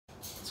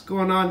What's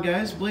going on,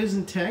 guys?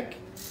 Blazing Tech.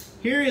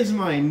 Here is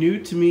my new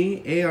to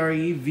me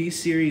ARE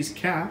V-Series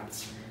cap.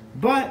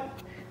 But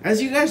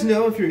as you guys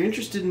know, if you're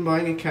interested in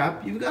buying a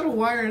cap, you've got to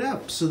wire it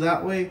up so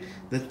that way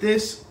that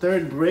this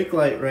third brake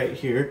light right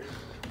here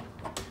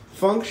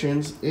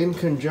functions in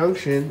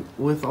conjunction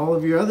with all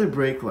of your other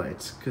brake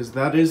lights, because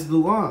that is the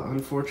law,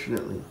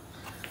 unfortunately.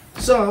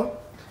 So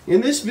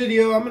in this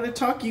video, I'm going to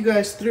talk you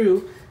guys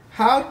through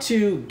how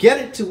to get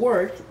it to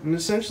work, and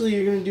essentially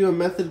you're going to do a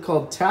method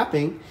called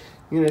tapping.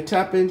 You're going to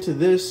tap into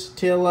this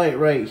tail light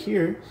right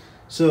here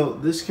so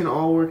this can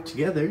all work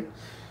together,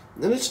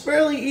 and it's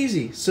fairly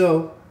easy.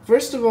 So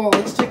first of all,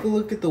 let's take a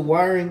look at the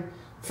wiring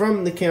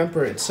from the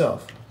camper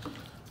itself.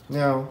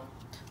 Now,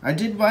 I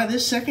did buy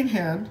this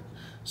secondhand,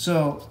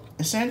 so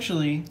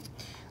essentially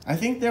I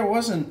think there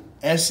was an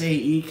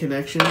SAE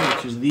connection,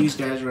 which is these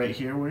guys right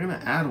here. We're going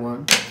to add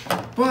one,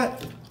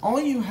 but all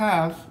you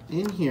have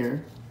in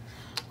here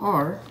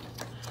are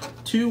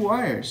two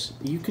wires.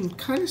 You can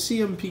kind of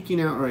see them peeking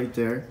out right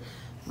there.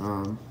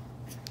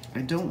 I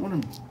don't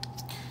want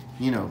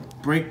to,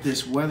 break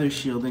this weather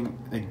shielding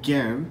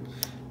again,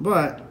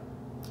 but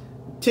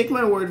take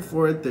my word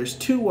for it, there's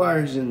two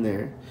wires in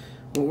there.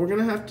 What we're going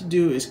to have to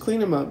do is clean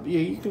them up.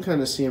 Yeah, you can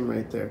kind of see them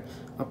right there.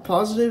 A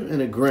positive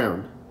and a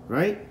ground,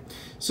 right?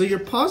 So your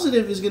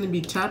positive is going to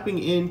be tapping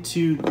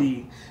into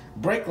the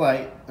brake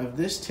light of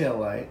this tail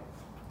light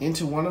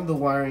into one of the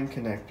wiring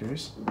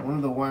connectors, one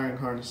of the wiring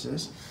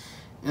harnesses,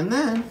 and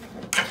then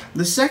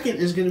the second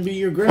is going to be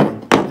your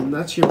ground, and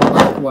that's your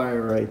black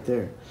wire right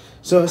there.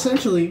 So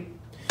essentially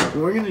what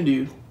we're going to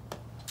do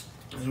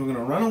is we're going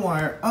to run a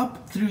wire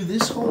up through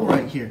this hole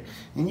right here,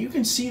 and you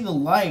can see the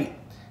light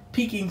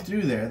peeking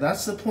through there.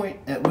 That's the point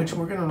at which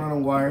we're going to run a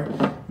wire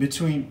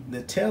between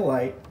the tail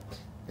light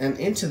and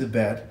into the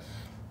bed,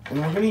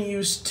 and we're going to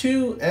use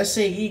two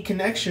SAE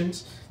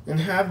connections and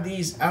have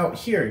these out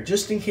here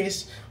just in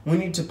case we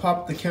need to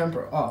pop the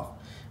camper off.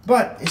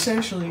 But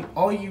essentially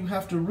all you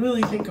have to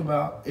really think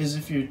about is,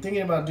 if you're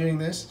thinking about doing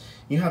this,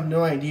 you have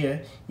no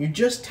idea, you're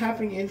just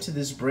tapping into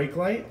this brake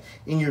light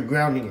and you're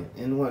grounding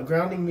it. And what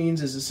grounding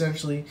means is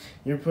essentially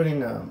you're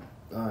putting a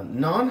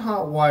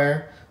non-hot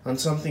wire on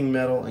something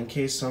metal in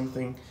case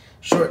something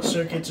short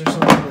circuits or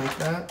something like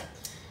that.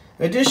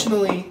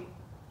 Additionally,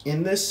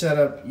 in this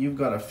setup, you've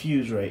got a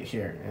fuse right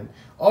here, and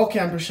all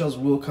camper shells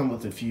will come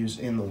with a fuse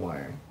in the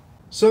wiring.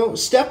 So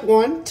step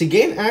one, to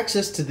gain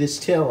access to this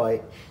tail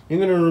light, you're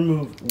going to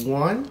remove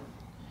 1,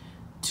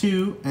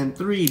 2, and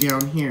 3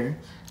 down here.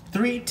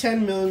 3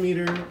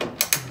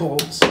 10mm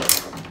bolts,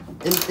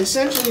 and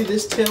essentially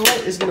this tail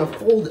light is going to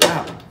fold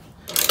out.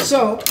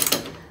 So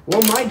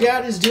while my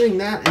dad is doing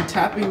that and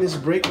tapping this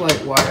brake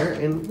light wire,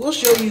 and we'll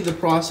show you the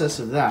process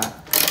of that,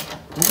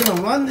 we're going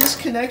to run this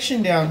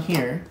connection down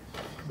here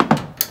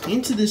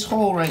into this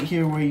hole right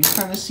here where you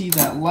kind of see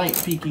that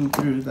light peeking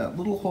through, that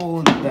little hole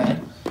in the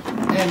bed.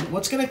 And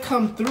what's going to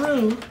come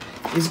through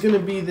is going to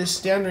be this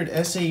standard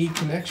SAE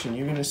connection.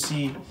 You're going to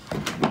see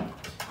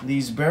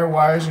these bare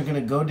wires are going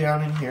to go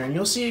down in here, and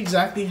you'll see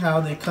exactly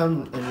how they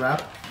come and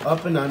wrap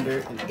up and under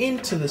and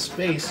into the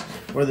space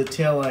where the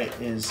tail light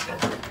is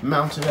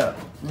mounted up.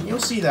 And you'll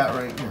see that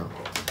right now.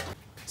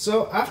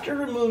 So after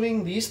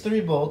removing these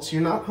 3 bolts,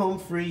 you're not home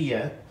free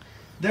yet.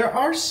 There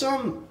are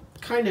some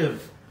kind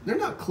of, they're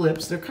not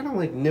clips, they're kind of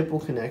like nipple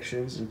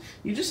connections, and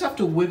you just have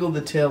to wiggle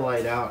the tail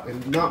light out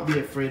and not be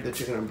afraid that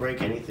you're going to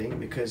break anything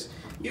because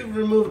you've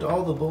removed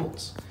all the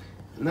bolts.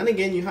 And then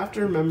again, you have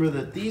to remember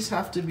that these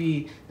have to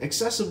be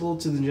accessible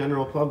to the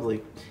general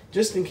public,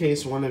 just in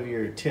case one of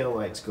your tail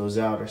lights goes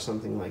out or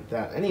something like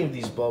that. Any of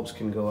these bulbs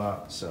can go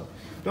out, so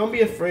don't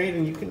be afraid,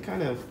 and you can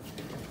kind of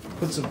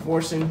put some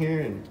force in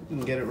here and you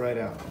can get it right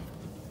out.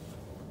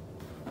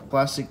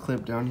 Plastic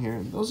clip down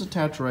here, those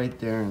attach right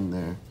there and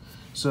there.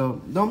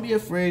 So don't be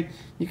afraid.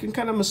 You can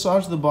kind of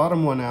massage the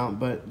bottom one out,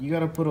 but you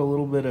got to put a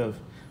little bit of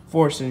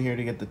force in here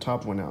to get the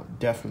top one out,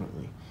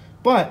 definitely.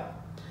 But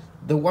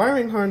the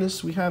wiring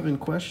harness we have in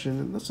question,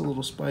 and that's a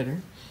little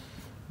spider,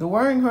 the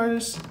wiring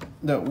harness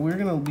that we're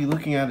going to be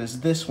looking at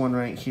is this one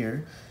right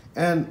here.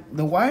 And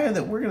the wire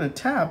that we're going to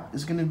tap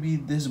is going to be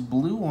this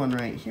blue one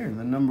right here,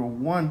 the number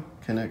 1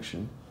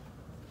 connection.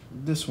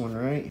 This one,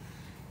 right?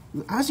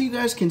 As you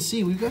guys can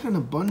see, we've got an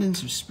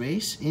abundance of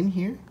space in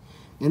here.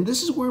 And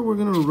this is where we're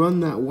going to run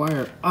that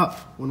wire up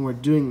when we're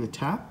doing the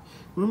tap.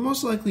 We're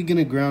most likely going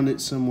to ground it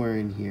somewhere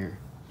in here.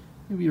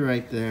 Maybe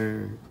right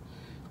there,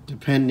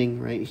 depending,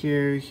 right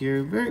here,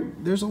 here.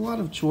 There's a lot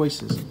of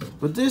choices.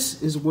 But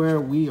this is where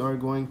we are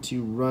going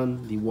to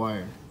run the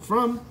wire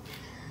from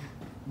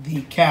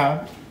the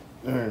cab,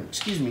 or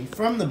excuse me,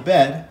 from the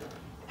bed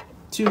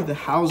to the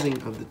housing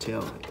of the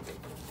tail light.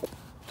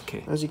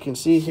 Okay. As you can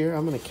see here,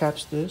 I'm going to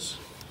catch this.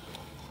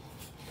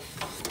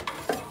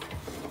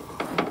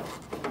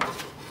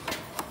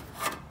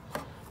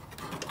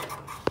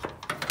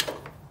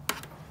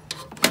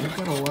 We've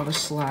got a lot of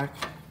slack,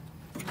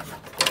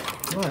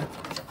 but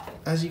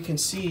as you can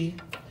see,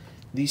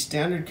 the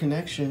standard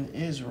connection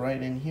is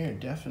right in here,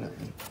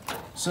 definitely.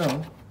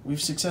 So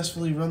we've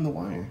successfully run the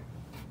wire.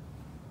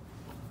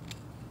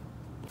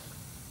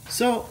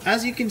 So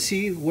as you can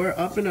see, we're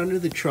up and under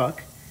the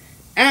truck.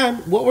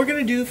 And what we're going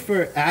to do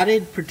for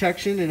added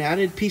protection and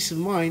added peace of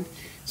mind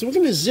is we're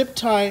going to zip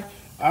tie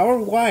our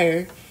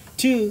wire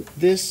to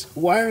this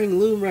wiring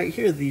loom right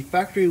here, the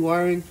factory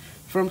wiring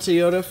from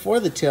Toyota for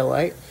the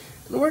taillight.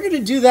 And we're going to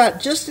do that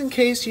just in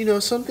case, you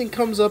know, something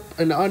comes up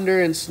and under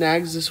and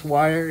snags this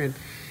wire. And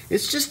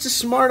it's just a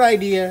smart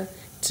idea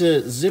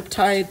to zip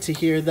tie it to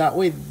here. That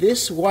way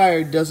this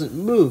wire doesn't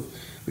move.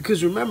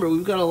 Because remember,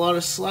 we've got a lot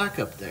of slack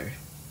up there.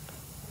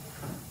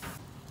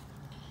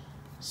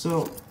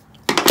 So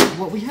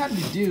what we had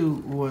to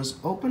do was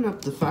open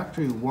up the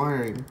factory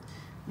wiring.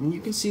 And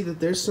you can see that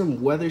there's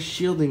some weather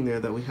shielding there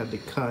that we had to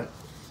cut.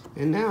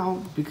 And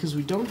now, because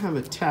we don't have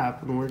a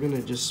tap and we're going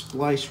to just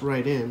splice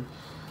right in,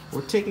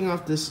 we're taking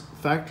off this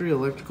factory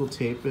electrical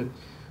tape. And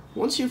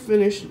once you're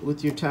finished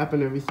with your tap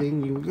and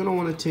everything, you're going to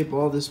want to tape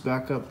all this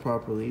back up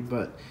properly.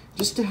 But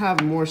just to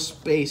have more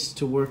space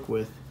to work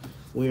with,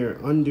 we're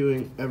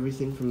undoing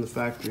everything from the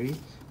factory.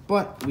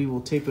 But we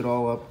will tape it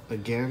all up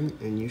again,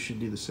 and you should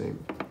do the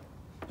same.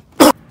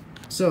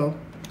 So,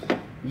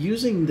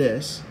 using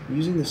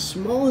the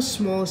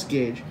smallest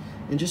gauge,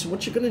 and just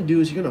what you're going to do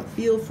is you're going to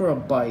feel for a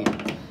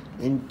bite.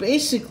 And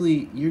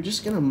basically, you're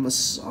just going to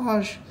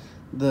massage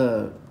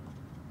the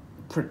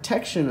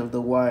protection of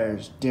the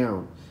wires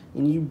down.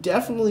 And you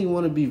definitely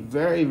want to be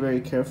very,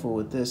 very careful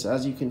with this.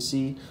 As you can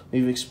see,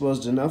 we've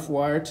exposed enough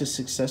wire to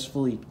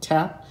successfully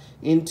tap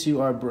into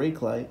our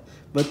brake light.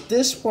 But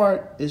this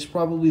part is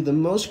probably the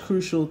most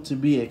crucial to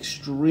be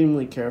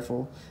extremely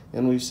careful,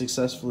 and we've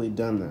successfully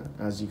done that,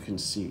 as you can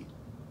see.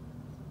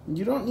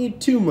 You don't need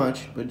too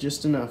much, but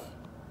just enough.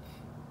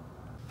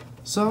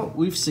 So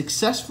we've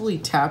successfully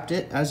tapped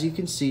it, as you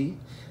can see.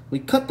 We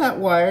cut that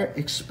wire,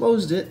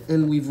 exposed it,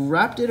 and we've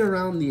wrapped it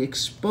around the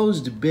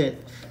exposed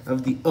bit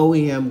of the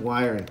OEM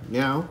wiring.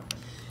 Now,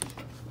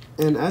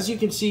 and as you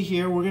can see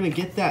here, we're going to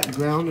get that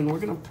ground, and we're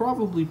going to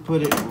probably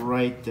put it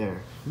right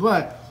there.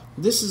 But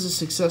this is a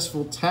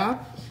successful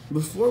tap.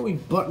 Before we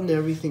button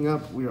everything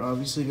up, we're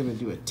obviously going to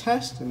do a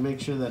test and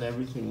make sure that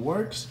everything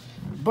works.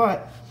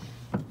 But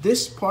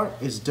this part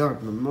is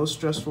done. The most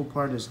stressful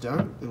part is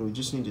done, and we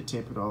just need to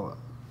tape it all up.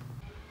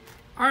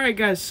 Alright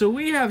guys, so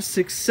we have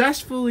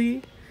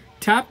successfully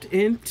tapped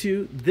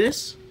into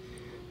this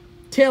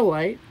tail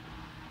light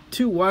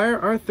to wire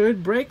our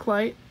third brake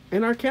light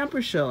and our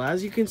camper shell.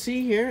 As you can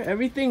see here,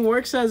 everything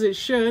works as it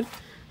should.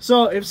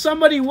 So if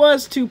somebody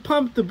was to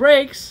pump the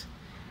brakes,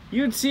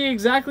 you'd see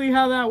exactly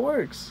how that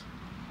works.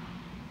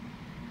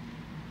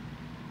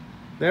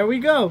 There we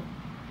go.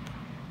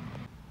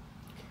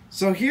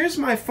 So here's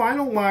my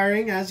final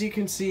wiring. As you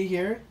can see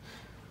here,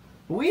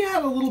 we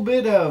had a little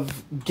bit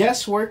of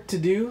guesswork to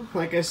do.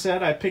 Like I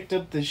said, I picked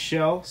up this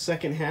shell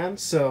secondhand,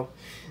 so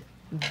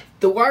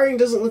the wiring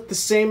doesn't look the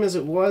same as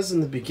it was in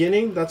the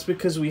beginning. That's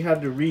because we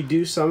had to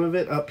redo some of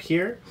it up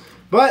here.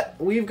 But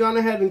we've gone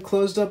ahead and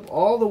closed up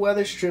all the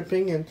weather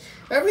stripping, and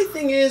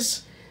everything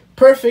is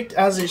perfect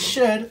as it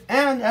should.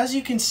 And as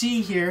you can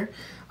see here,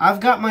 I've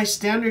got my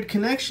standard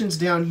connections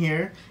down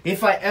here.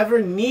 If I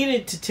ever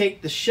needed to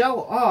take the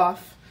shell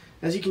off,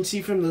 as you can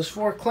see from those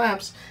 4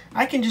 clamps,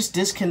 I can just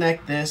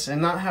disconnect this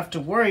and not have to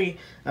worry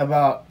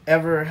about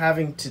ever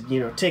having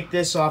to, take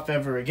this off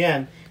ever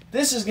again.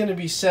 This is going to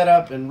be set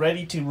up and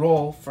ready to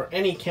roll for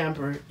any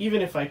camper,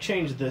 even if I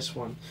change this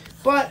one.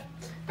 But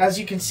as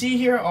you can see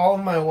here, all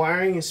of my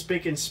wiring is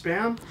spick and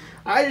span.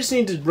 I just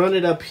need to run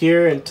it up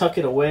here and tuck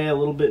it away a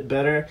little bit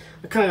better.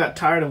 I kind of got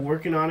tired of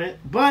working on it,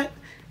 but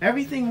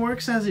everything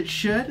works as it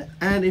should.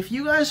 And if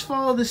you guys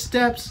follow the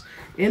steps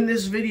in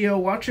this video,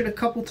 watch it a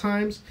couple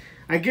times,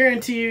 I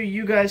guarantee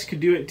you guys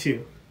could do it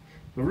too.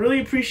 I really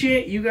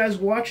appreciate you guys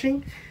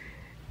watching.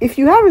 If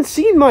you haven't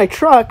seen my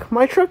truck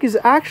is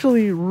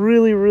actually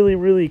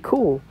really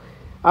cool.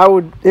 I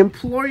would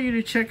implore you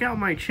to check out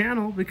my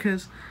channel,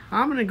 because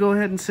I'm going to go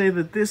ahead and say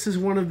that this is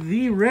one of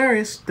the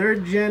rarest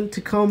 3rd gen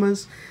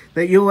Tacomas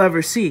that you'll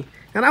ever see.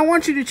 And I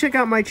want you to check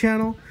out my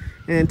channel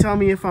and tell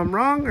me if I'm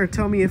wrong or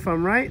tell me if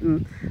I'm right.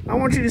 And I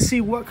want you to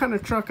see what kind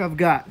of truck I've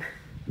got.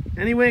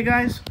 Anyway,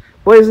 guys,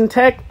 boys in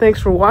tech,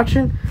 thanks for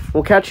watching.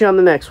 We'll catch you on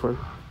the next one.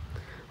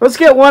 Let's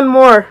get one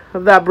more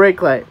of that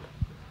brake light.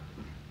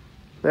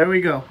 There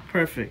we go.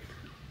 Perfect.